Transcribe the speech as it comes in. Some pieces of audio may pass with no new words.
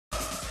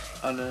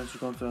Alle, herzlich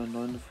willkommen zu einer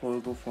neuen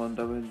Folge von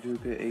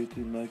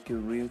WWE2K18 My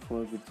Career,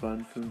 Folge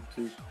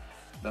 52.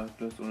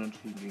 Douglas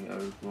unentschieden gegen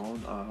Eric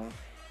Brown. Aha,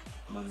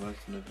 man weiß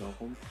nicht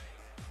warum,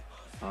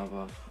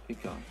 aber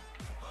egal.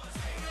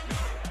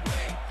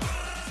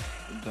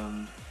 Und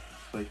dann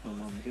sprechen wir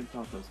mal mit den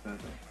Partners weiter.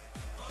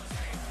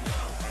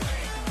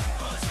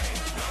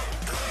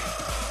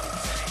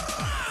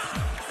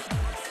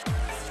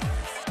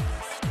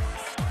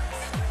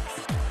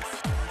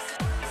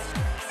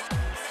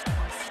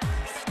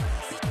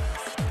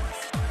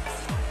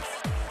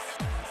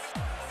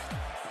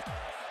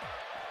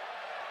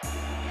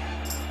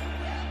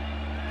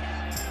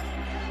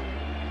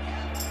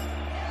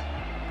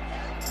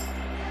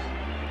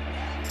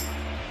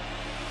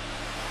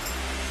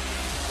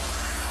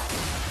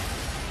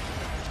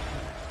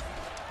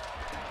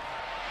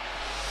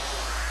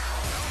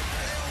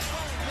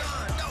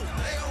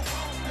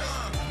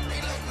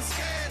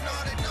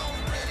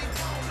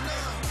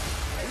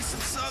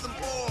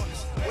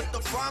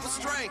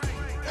 Strength.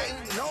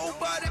 Ain't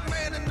nobody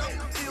man enough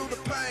to feel the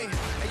pain,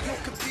 and you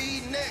could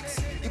be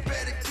next. You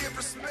better give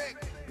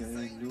respect.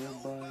 Ain't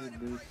nobody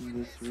breaking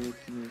this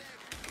witness.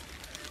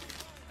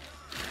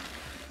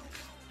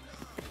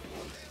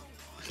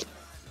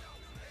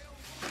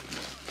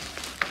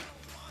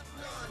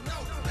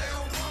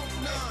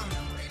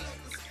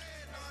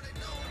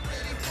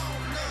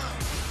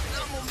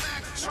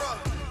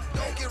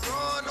 Don't get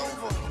run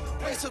over.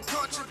 We some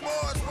country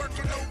boys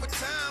working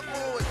overtime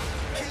for it.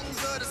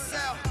 Kings of the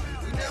South,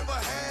 we never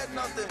had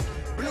nothing.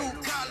 Blue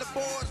collar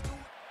boys.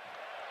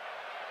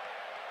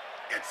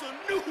 It's a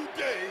new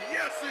day,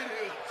 yes it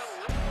is.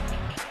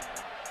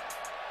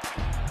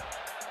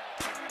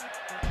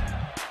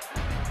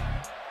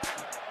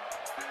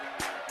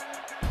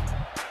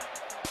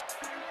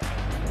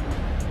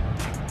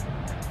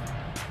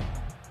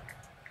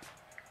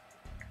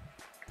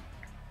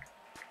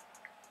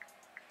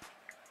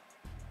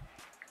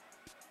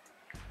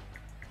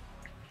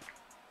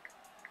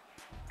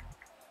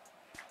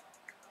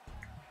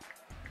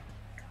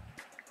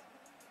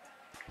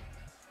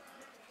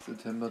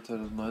 September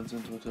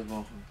 2019, dritte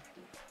Woche.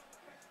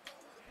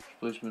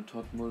 Sprich mit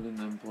Todd Mullen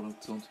im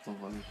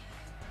Produktionsbereich.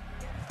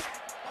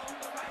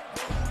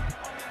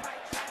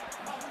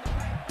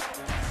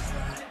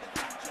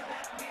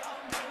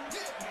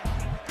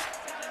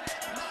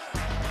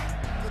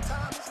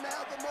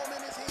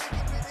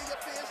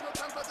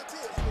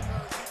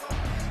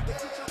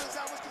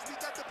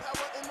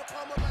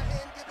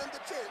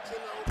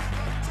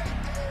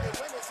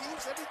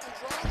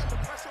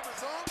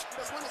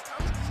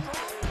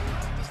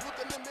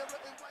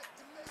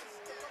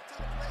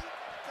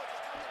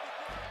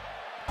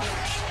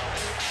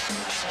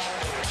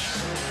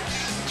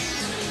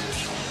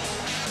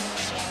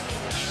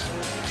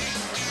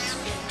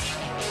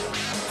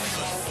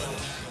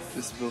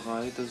 Bist du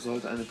bereit? Das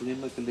sollte eine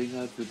prima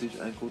Gelegenheit für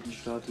dich, einen guten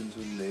Start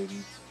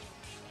hinzulegen.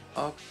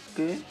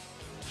 Okay.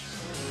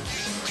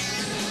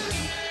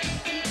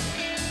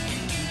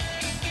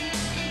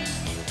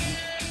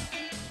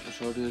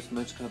 Schau dir das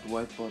Matchcard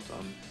Whiteboard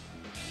an.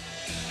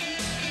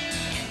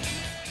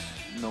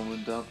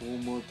 Norman Dark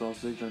Rumor, Dolph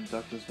Ziggler und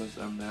Douglas vs.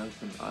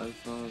 American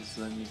Alpha,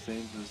 Sami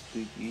Zayn vs.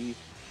 Big E,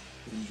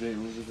 Jey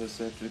Uso vs.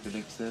 Cedric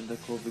Alexander,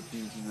 Kobe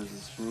Kingston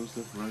vs.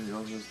 Rusev, Randy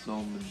Orton vs.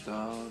 Norman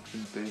Dark,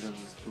 Finn Balor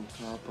vs. Luke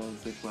Harper,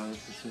 Zack Ryder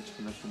vs.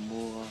 Shinsuke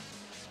Nakamura,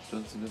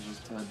 John Cena vs.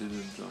 Ty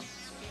Dillinger.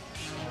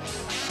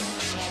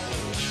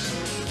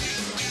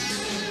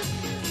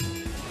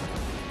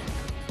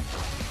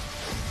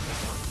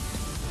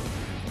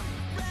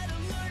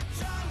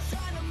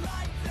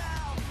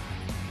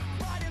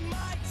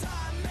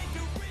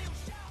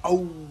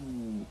 Oh!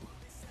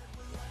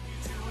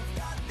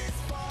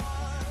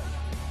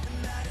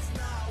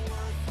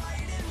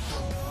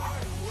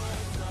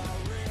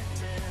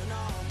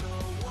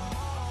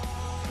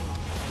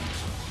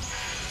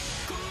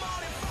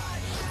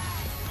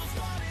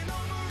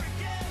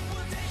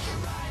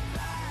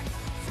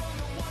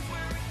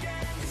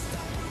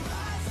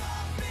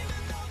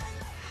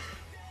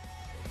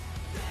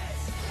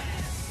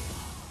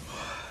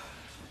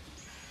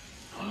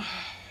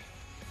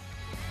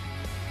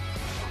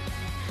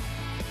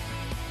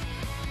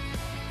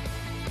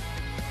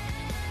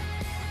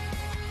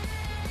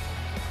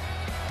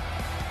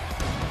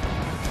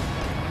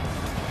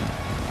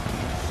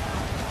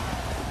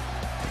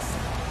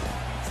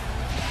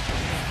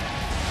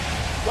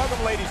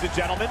 Welcome, ladies and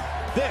gentlemen.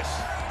 This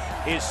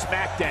is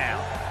SmackDown.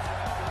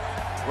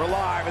 We're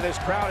live, and this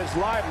crowd is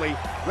lively,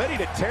 ready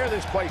to tear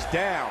this place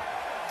down.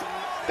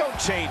 Don't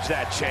change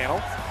that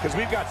channel, because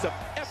we've got some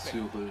epic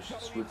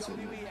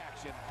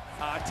action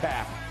on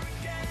tap.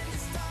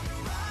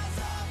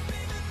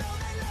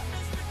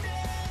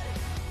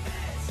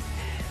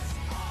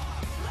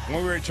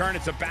 When we return,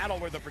 it's a battle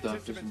where the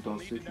participants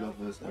Dolph Ziggler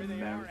vs.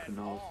 American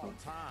Alpha.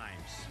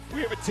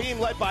 We have a team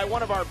led by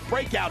one of our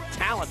breakout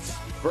talents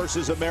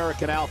versus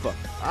American Alpha.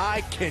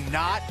 I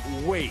cannot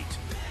wait.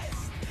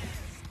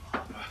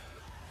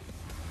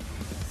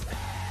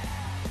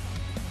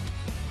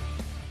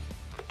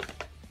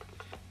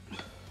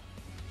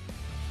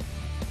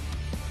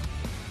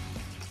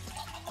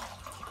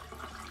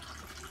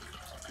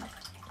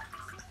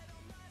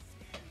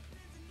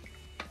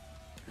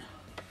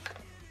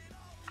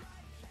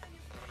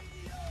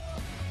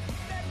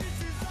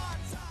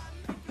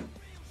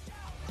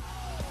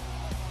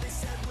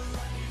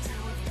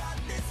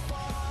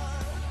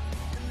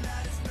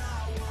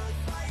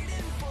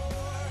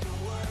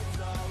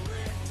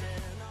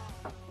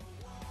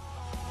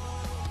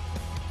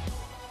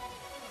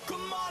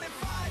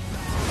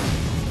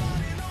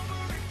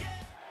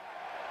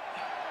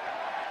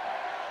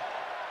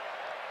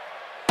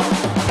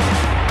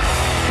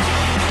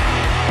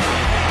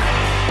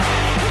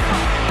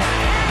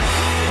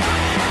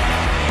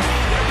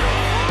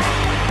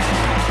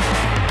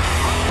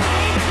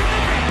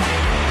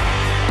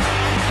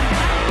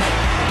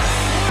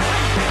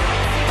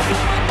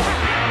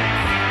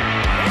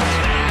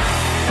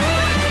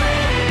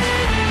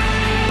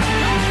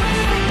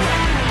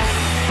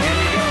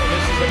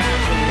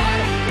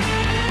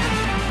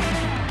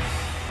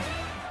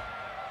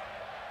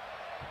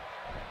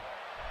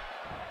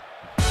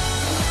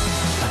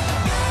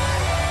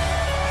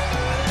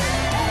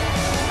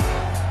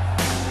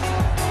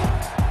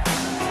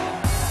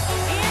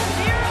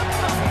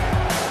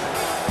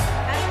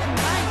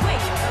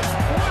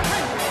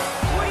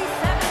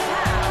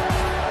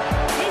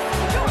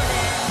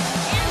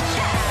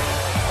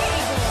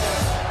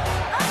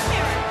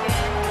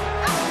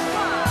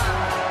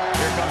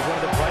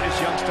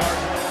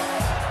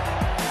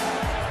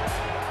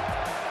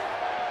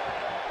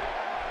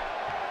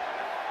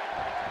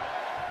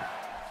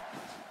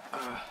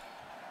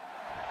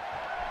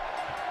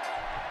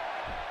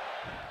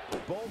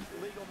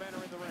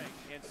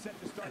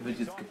 Er wird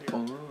jetzt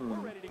gebongt.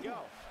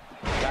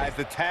 Guys,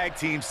 the tag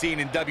team scene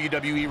in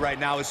WWE right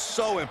now is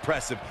so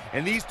impressive,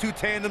 and these two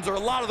tandems are a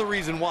lot of the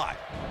reason why.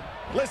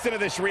 Listen to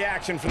this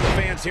reaction from the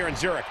fans here in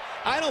Zurich.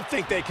 I don't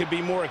think they could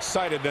be more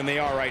excited than they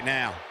are right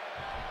now.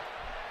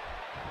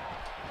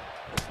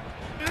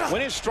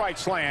 When his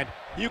strikes land,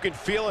 you can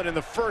feel it in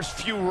the first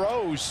few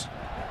rows.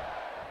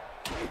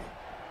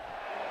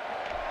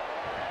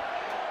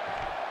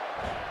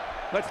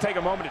 Let's take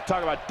a moment to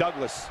talk about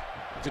Douglas.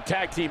 It's a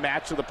tag team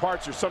match, so the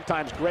parts are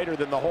sometimes greater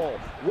than the whole.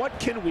 What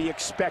can we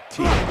expect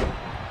here?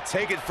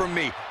 Take it from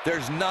me,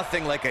 there's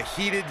nothing like a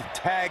heated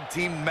tag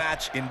team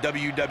match in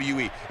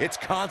WWE. It's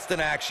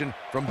constant action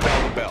from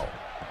bell to bell.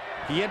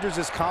 He enters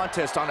this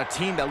contest on a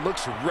team that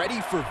looks ready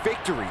for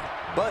victory,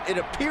 but it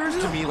appears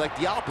to me like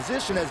the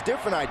opposition has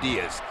different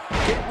ideas.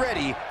 Get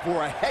ready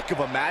for a heck of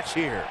a match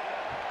here.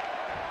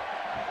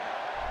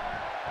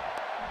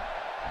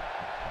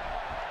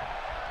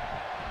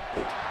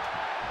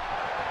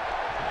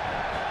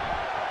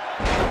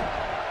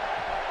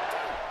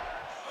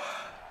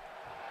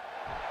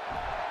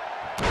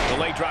 The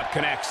leg drop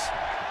connects.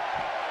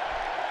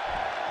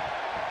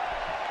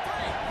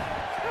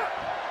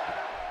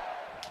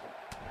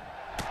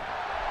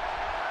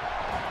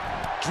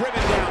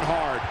 Driven down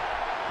hard.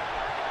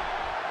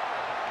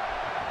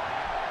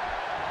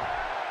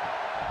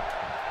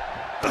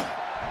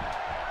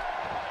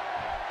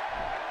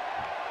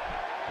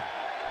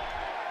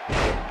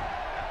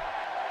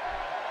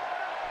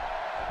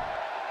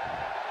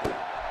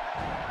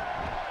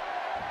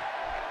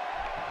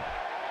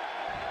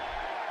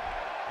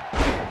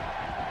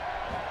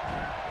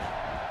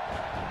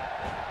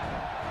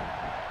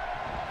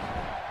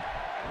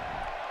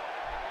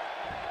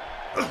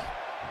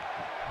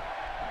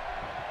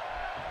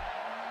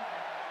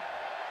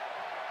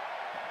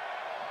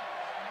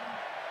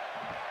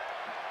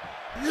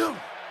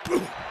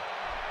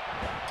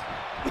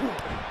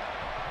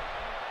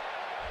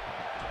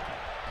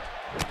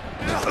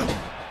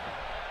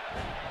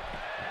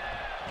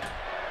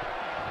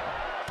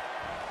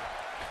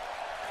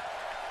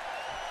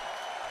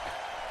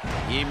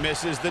 He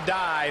misses the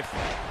dive.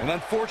 And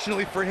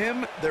unfortunately for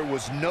him, there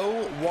was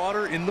no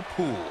water in the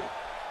pool.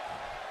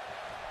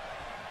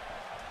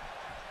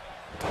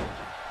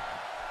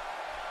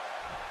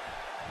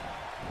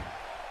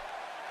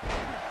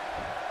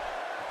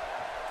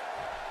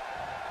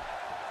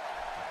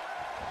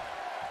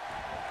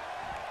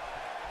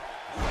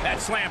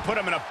 That slam put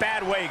him in a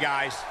bad way,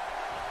 guys.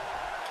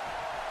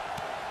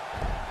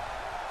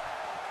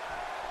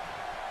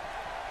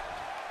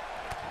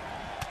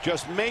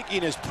 Just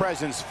making his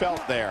presence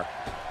felt there.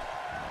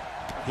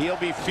 He'll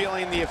be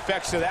feeling the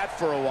effects of that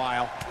for a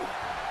while.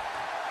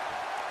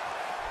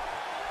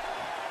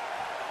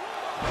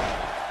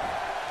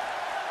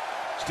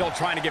 Still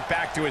trying to get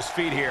back to his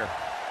feet here.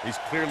 He's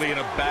clearly in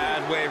a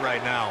bad way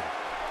right now.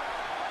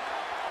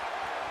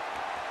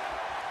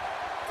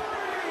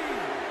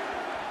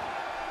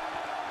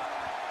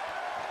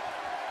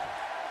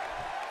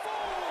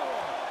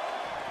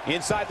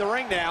 Inside the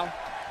ring now.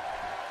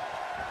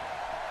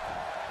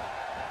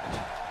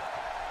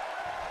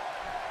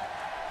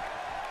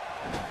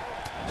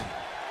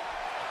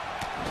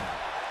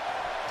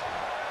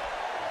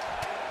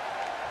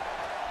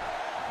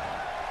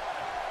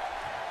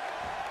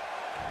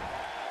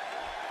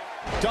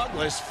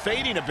 Douglas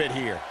fading a bit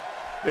here.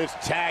 This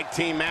tag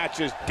team match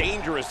is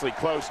dangerously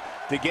close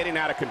to getting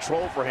out of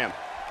control for him.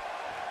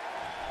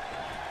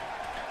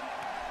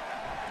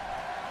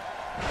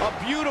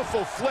 A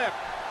beautiful flip.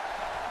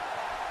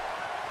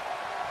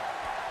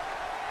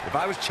 If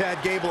I was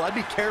Chad Gable, I'd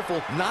be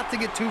careful not to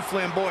get too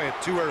flamboyant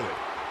too early.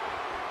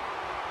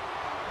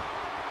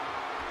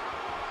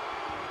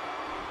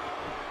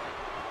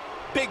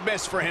 Big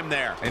miss for him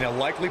there. And he'll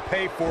likely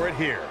pay for it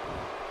here.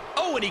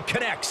 Oh, and he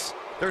connects.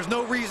 There's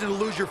no reason to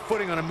lose your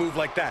footing on a move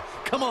like that.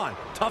 Come on,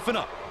 toughen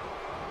up.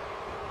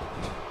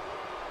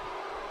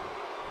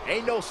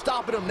 Ain't no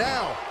stopping him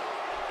now.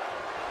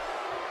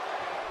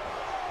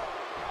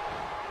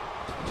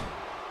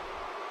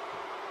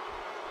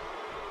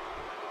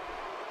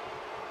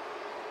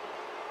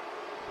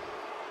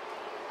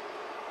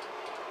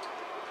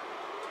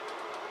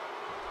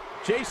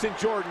 Jason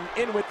Jordan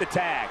in with the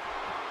tag.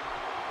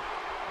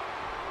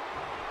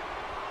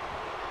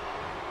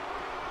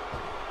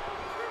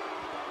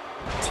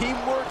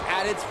 Teamwork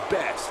at its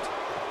best.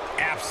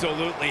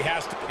 Absolutely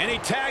has to. And he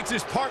tags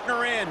his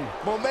partner in.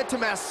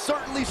 Momentum has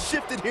certainly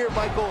shifted here,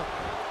 Michael.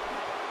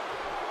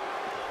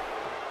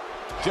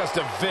 Just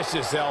a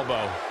vicious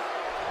elbow.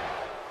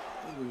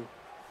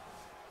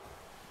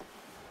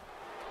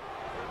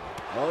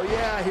 Oh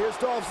yeah, here's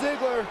Dolph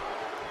Ziggler.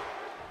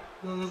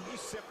 He's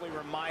simply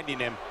reminding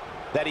him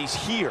that he's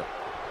here.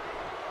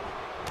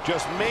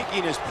 Just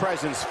making his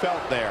presence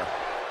felt there.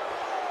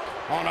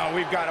 Oh no,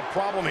 we've got a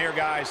problem here,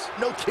 guys.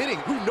 No kidding.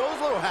 Who knows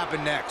what'll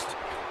happen next?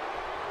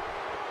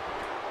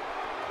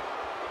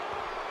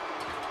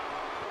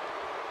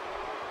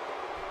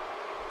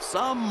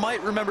 Some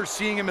might remember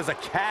seeing him as a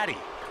caddy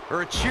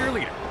or a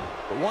cheerleader.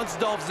 But once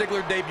Dolph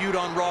Ziggler debuted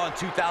on Raw in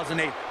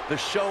 2008, the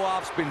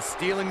show-off's been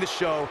stealing the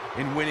show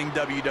and winning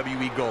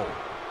WWE gold.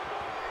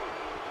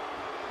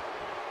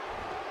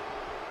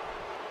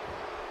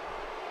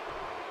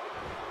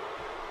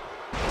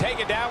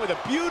 Taken down with a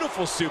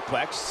beautiful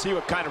suplex. See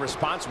what kind of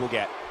response we'll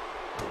get.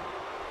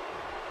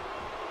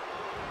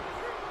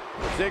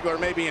 Ziggler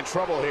may be in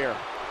trouble here.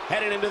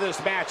 Headed into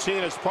this match, he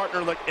and his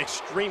partner look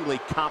extremely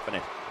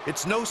confident.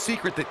 It's no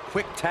secret that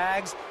quick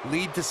tags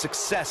lead to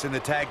success in the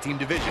tag team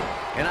division.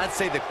 And I'd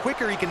say the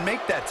quicker he can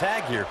make that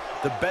tag here,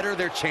 the better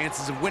their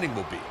chances of winning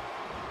will be.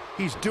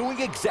 He's doing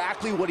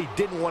exactly what he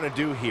didn't want to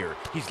do here.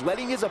 He's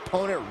letting his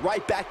opponent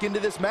right back into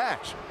this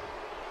match.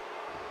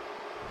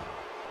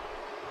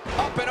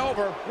 Up and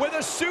over with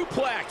a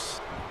suplex.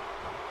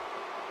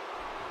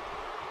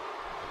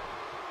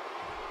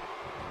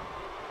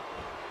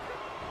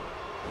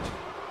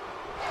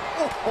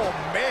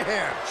 Oh, man.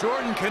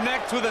 Jordan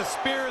connects with a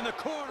spear in the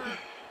corner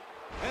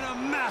and a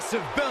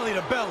massive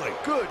belly-to-belly.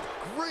 Good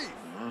grief.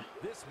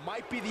 This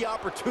might be the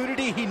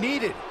opportunity he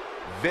needed.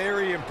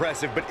 Very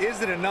impressive, but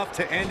is it enough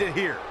to end it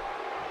here?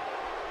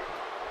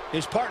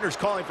 His partner's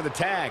calling for the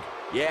tag.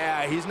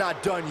 Yeah, he's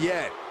not done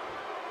yet.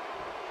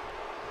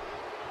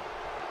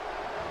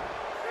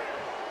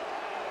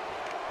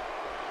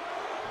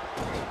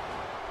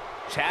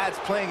 Chad's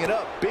playing it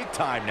up big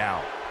time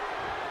now.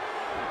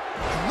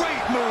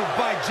 Great move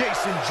by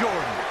Jason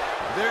Jordan.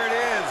 There it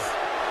is.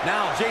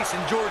 Now Jason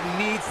Jordan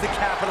needs to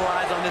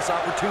capitalize on this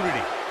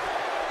opportunity.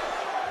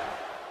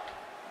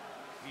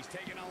 He's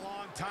taking a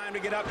long time to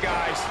get up,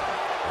 guys.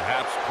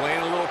 Perhaps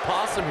playing a little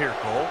possum here,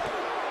 Cole.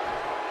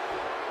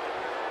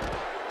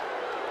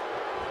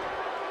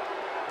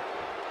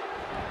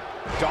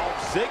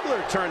 Dolph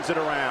Ziggler turns it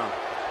around.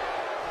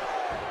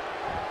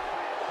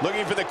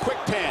 Looking for the quick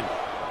pin.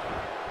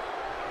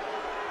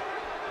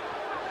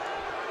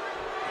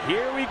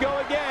 Here we go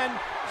again.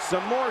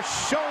 Some more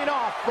showing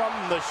off from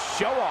the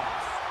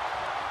show-off.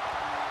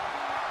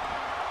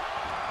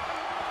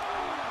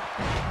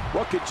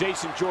 What could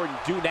Jason Jordan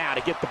do now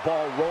to get the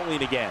ball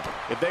rolling again?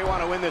 If they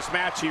want to win this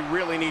match, he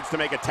really needs to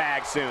make a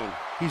tag soon.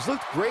 He's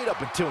looked great up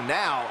until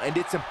now, and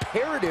it's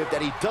imperative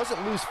that he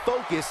doesn't lose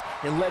focus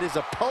and let his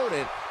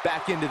opponent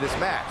back into this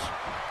match.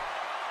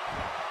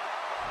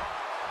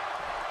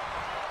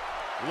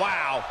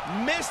 Wow,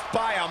 missed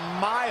by a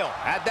mile.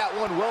 Had that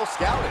one well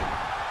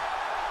scouted.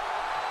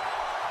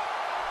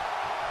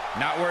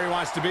 Not where he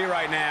wants to be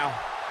right now.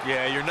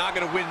 Yeah, you're not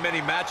going to win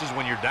many matches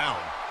when you're down.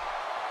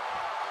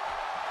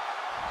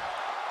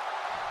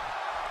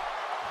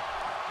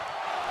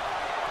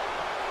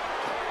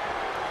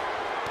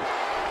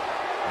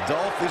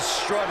 Dolph is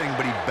strutting,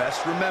 but he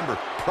best remember,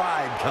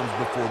 pride comes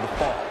before the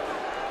fall.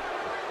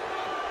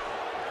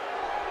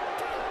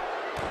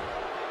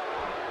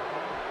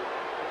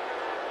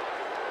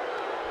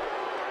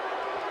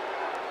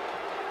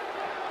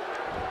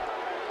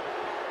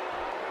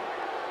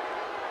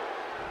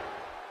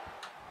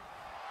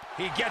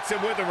 He gets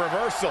him with a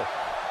reversal.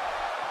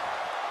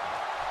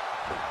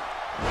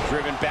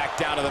 Driven back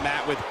down to the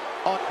mat with...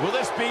 will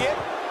this be it?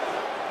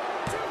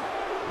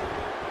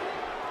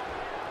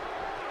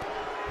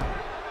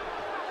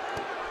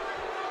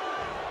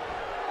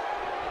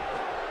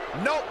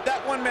 Nope,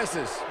 that one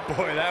misses.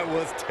 Boy, that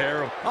was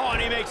terrible. Oh,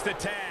 and he makes the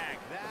tag.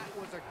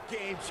 That was a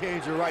game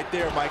changer right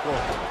there, Michael.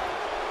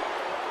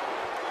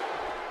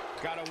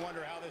 Gotta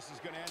wonder how this is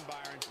gonna end,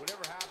 Byron.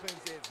 Whatever happens,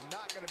 it's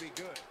not going to be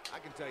good. I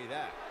can tell you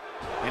that.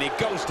 And he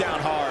goes down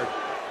hard.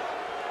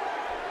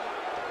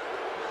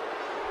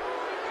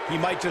 He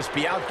might just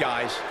be out,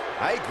 guys.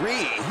 I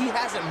agree. He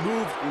hasn't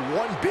moved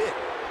one bit.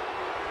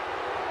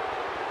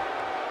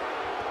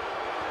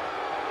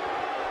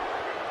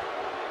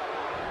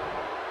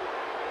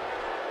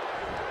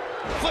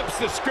 Flips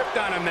the script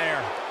on him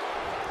there.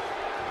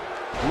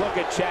 Look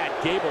at Chad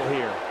Gable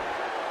here.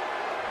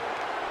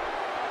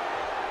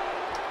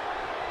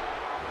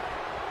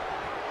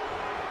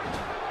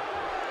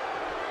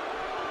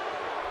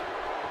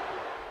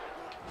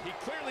 He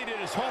clearly did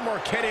his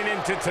homework heading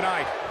into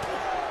tonight.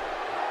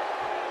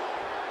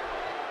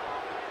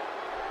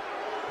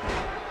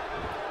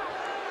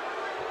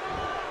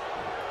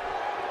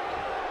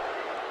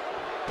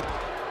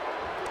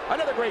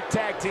 Another great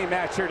tag team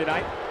match here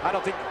tonight. I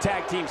don't think the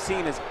tag team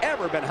scene has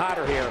ever been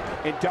hotter here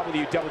in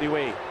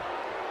WWE.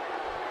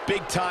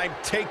 Big time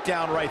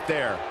takedown right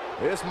there.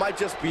 This might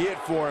just be it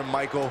for him,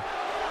 Michael.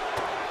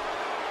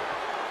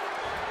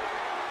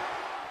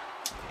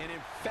 An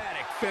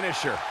emphatic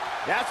finisher.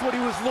 That's what he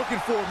was looking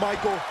for,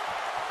 Michael.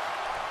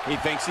 He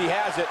thinks he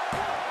has it.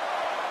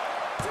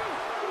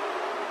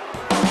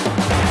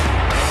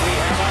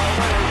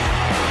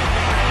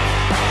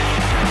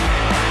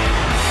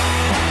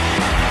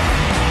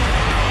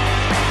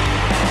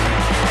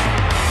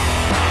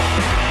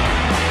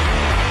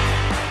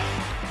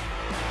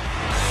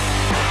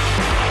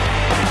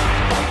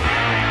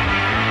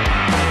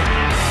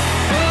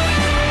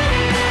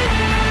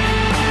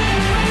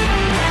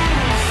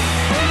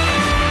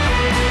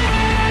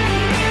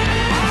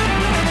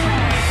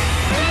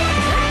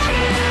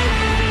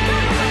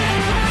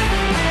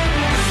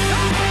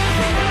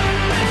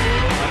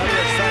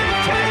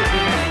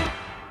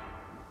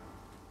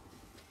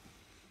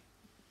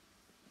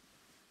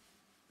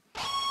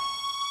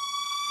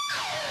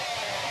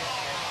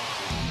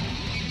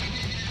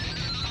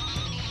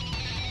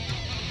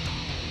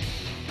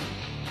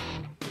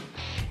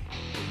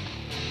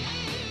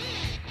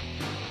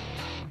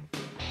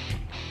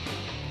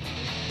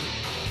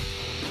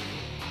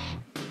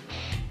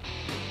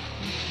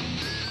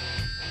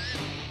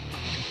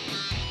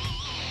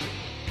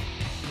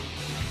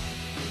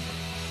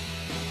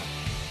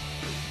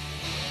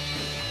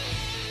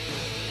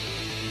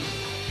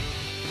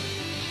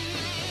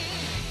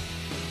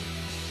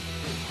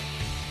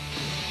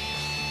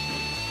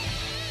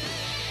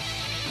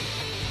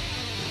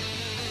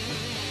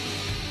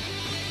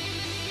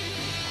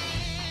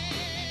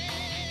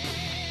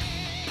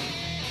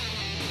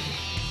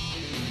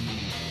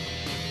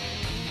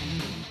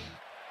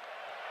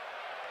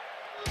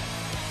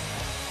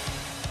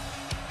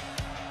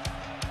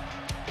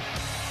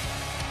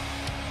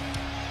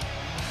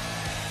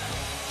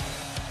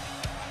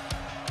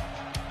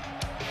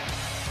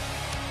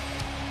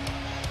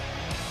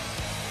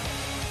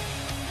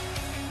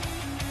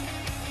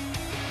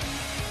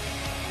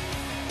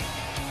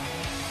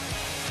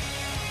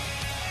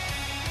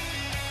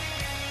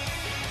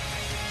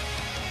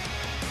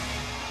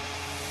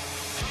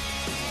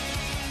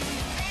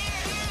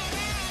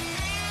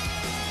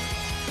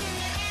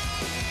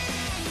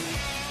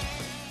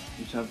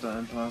 Ich habe da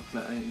ein paar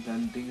kleine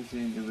Dinge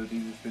gesehen, über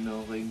die wir später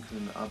auch reden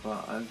können,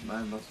 aber alles in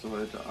allem, was du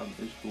heute Abend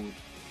echt gut.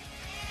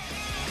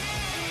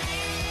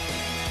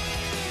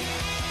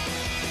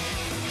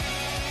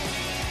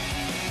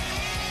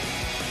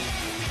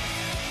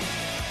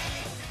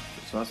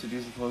 Das war's für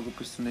diese Folge.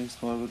 Bis zur nächsten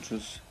Folge.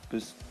 Tschüss.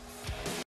 Bis.